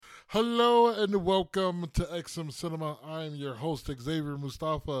Hello and welcome to XM Cinema. I'm your host, Xavier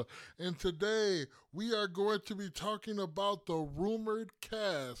Mustafa, and today we are going to be talking about the rumored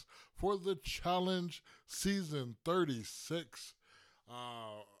cast for the Challenge Season 36.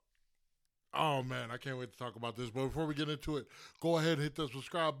 Uh, oh man, I can't wait to talk about this. But before we get into it, go ahead and hit the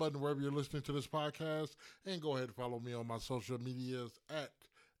subscribe button wherever you're listening to this podcast, and go ahead and follow me on my social medias at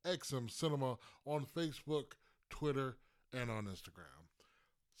XM Cinema on Facebook, Twitter, and on Instagram.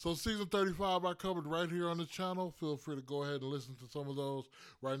 So season 35 I covered right here on the channel. Feel free to go ahead and listen to some of those.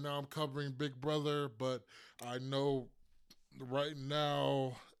 Right now I'm covering Big Brother, but I know right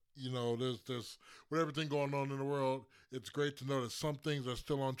now, there's with everything going on in the world, it's great to know that some things are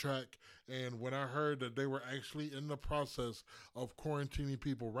still on track. And when I heard that they were actually in the process of quarantining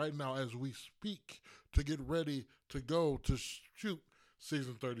people right now as we speak to get ready to go to shoot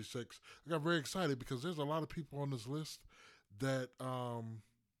season 36, I got very excited because there's a lot of people on this list that are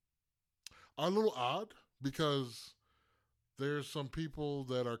a little odd because there's some people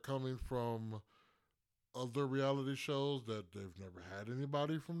that are coming from other reality shows that they've never had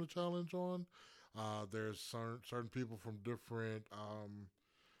anybody from the challenge on. There's certain people from different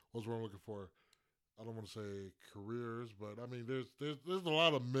what's what I'm looking for. I don't want to say careers, but I mean there's a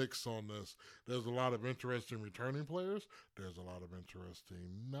lot of mix on this. There's a lot of interesting returning players. There's a lot of interesting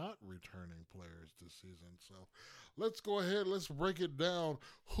not returning players this season. So let's go ahead. Let's break it down.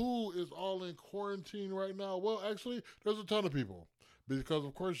 Who is all in quarantine right now? Well, actually, there's a ton of people because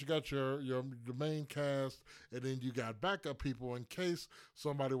of course you got your the main cast, and then you got backup people in case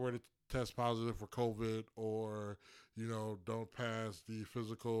somebody were to test positive for COVID, or don't pass the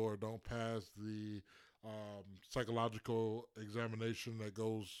physical, or don't pass the psychological examination that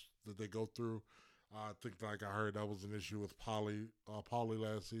they go through. I think, like I heard, that was an issue with Paulie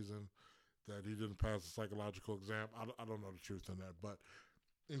last season, that he didn't pass the psychological exam. I don't know the truth in that, but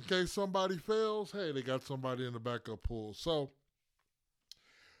in case somebody fails, hey, they got somebody in the backup pool. So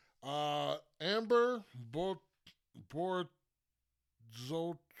Amber Borzotra,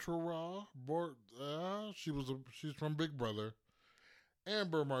 she's from Big Brother.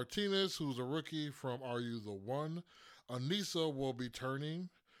 Amber Martinez, who's a rookie from Are You the One? Anissa will be turning.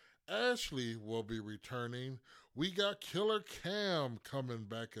 Ashley will be returning. We got Killer Cam coming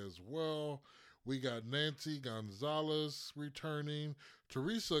back as well. We got Nancy Gonzalez returning.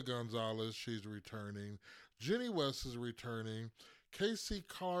 Teresa Gonzalez, she's returning. Jenny West is returning. Casey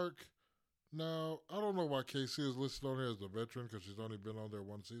Clark. Now, I don't know why Casey is listed on here as a veteran because she's only been on there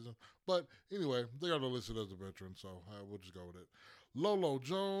one season. But anyway, they got her listed as a veteran, so we'll just go with it. Lolo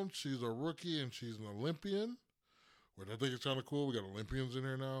Jones, she's a rookie and she's an Olympian, which I think is kind of cool. We got Olympians in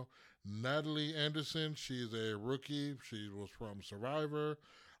here now. Natalie Anderson, she's a rookie. She was from Survivor.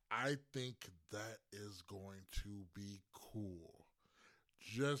 I think that is going to be cool.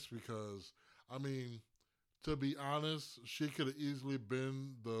 Just because, I mean, to be honest, she could have easily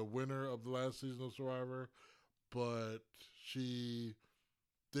been the winner of the last season of Survivor, but she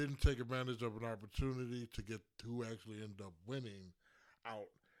didn't take advantage of an opportunity to get who actually ended up winning out,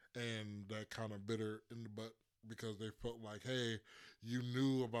 and that kind of bit her in the butt because they felt like, hey, you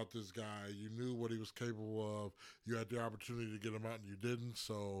knew about this guy, you knew what he was capable of, you had the opportunity to get him out, and you didn't.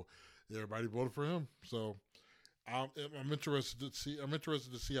 So everybody voted for him. So I'm interested to see. I'm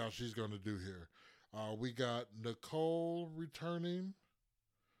interested to see how she's going to do here. We got Nicole returning,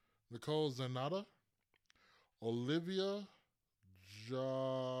 Nicole Zanata, Olivia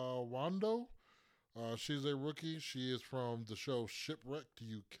Jawando. She's a rookie. She is from the show Shipwrecked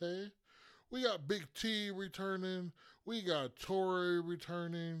UK. We got Big T returning. We got Tori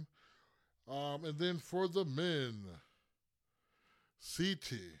returning. And then for the men,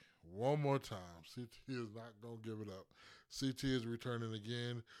 CT. One more time. CT is not going to give it up. CT is returning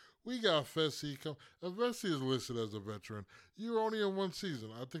again. We got Fessy. Fessy is listed as a veteran. You're only in one season.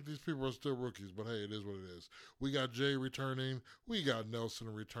 I think these people are still rookies, but hey, it is what it is. We got Jay returning. We got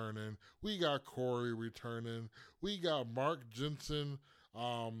Nelson returning. We got Corey returning. We got Mark Jensen.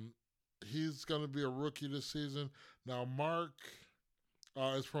 He's going to be a rookie this season. Now, Mark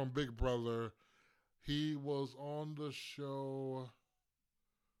is from Big Brother. He was on the show.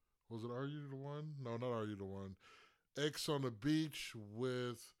 Was it Are You the One? No, not Are You the One. X on the Beach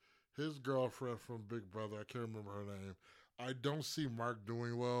with his girlfriend from Big Brother. I can't remember her name. I don't see Mark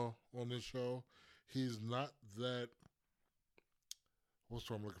doing well on this show. He's not that, what's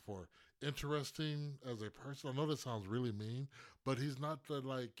what I'm looking for? Interesting as a person. I know that sounds really mean, but he's not that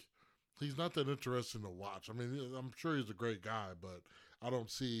interesting to watch. I mean, I'm sure he's a great guy, but I don't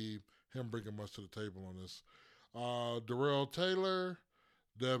see him bringing much to the table on this. Darrell Taylor,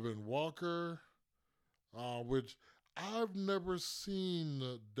 Devin Walker, which I've never seen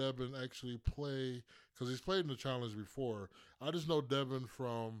Devin actually play because he's played in the challenge before. I just know Devin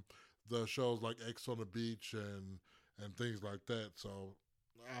from the shows like X on the Beach and things like that. So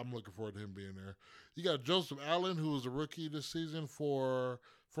I'm looking forward to him being there. You got Joseph Allen, who was a rookie this season from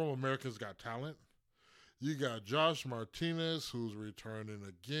America's Got Talent. You got Josh Martinez, who's returning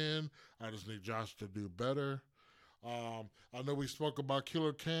again. I just need Josh to do better. I know we spoke about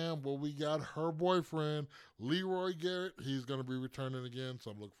Killer Cam. Well, we got her boyfriend, Leroy Garrett. He's going to be returning again,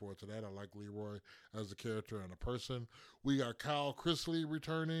 so I'm looking forward to that. I like Leroy as a character and a person. We got Kyle Chrisley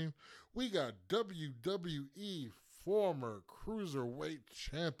returning. We got WWE former cruiserweight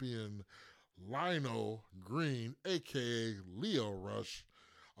champion Lionel Green, a.k.a. Lio Rush.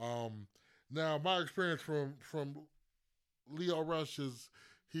 Now, my experience from Lio Rush is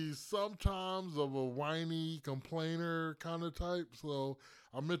he's sometimes of a whiny complainer kind of type. So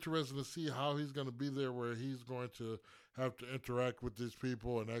I'm interested to see how he's going to be there, where he's going to have to interact with these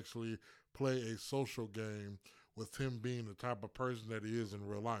people and actually play a social game with him being the type of person that he is in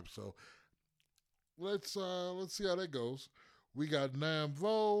real life. So let's see how that goes. We got Nam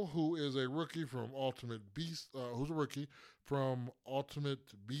Vo, who is a rookie from Ultimate Beast, who's a rookie from Ultimate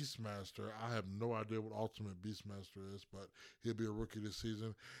Beastmaster. I have no idea what Ultimate Beastmaster is, but he'll be a rookie this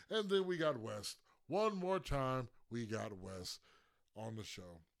season. And then we got West. One more time, we got West on the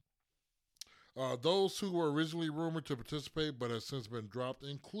show. Those who were originally rumored to participate but have since been dropped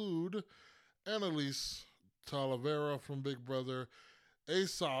include Annalise Talavera from Big Brother,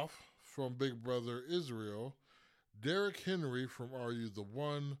 Asaf from Big Brother Israel, Derek Henry from Are You the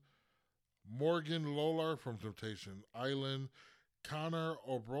One, Morgan Lawler from Temptation Island, Connor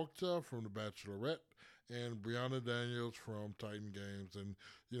Obrokta from The Bachelorette, and Brianna Daniels from Titan Games. And,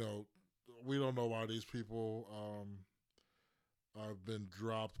 we don't know why these people have been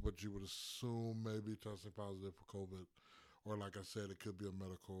dropped, but you would assume maybe testing positive for COVID. Or, like I said, it could be a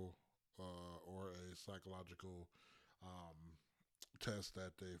medical or a psychological test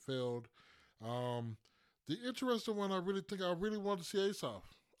that they failed. The interesting one, I really wanted to see Asaf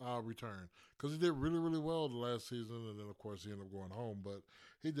return because he did really, really well the last season, and then of course he ended up going home, but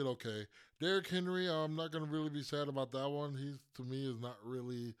he did okay. Derek Henry, I'm not going to really be sad about that one. He, to me, is not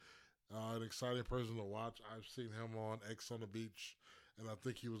really an exciting person to watch. I've seen him on X on the Beach, and I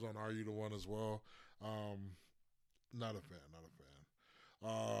think he was on Are You the One as well. Not a fan.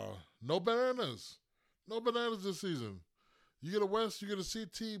 No bananas. No bananas this season. You get a West, you get a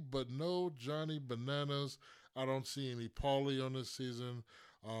CT, but no Johnny Bananas. I don't see any Polly on this season.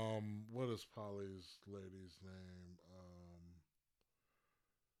 What is Polly's lady's name?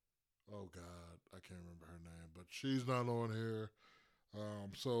 Oh, God, I can't remember her name, but she's not on here.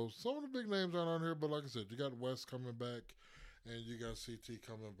 So some of the big names aren't on here, but like I said, you got West coming back, and you got CT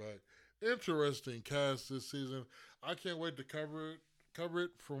coming back. Interesting cast this season. I can't wait to cover it.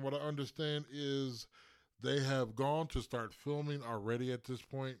 From what I understand is they have gone to start filming already at this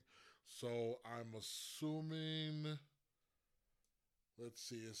point. So I'm assuming, let's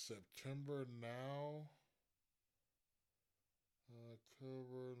see, it's September now.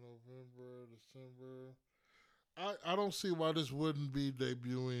 October, November, December. I don't see why this wouldn't be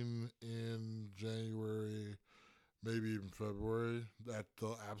debuting in January, maybe even February at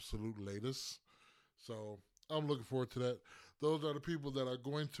the absolute latest. So I'm looking forward to that. Those are the people that are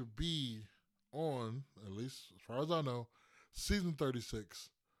going to be on, at least as far as I know, season 36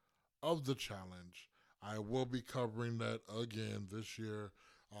 of The Challenge. I will be covering that again this year.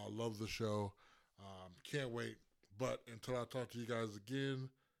 I love the show. Can't wait. But until I talk to you guys again,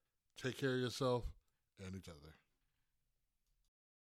 take care of yourself and each other.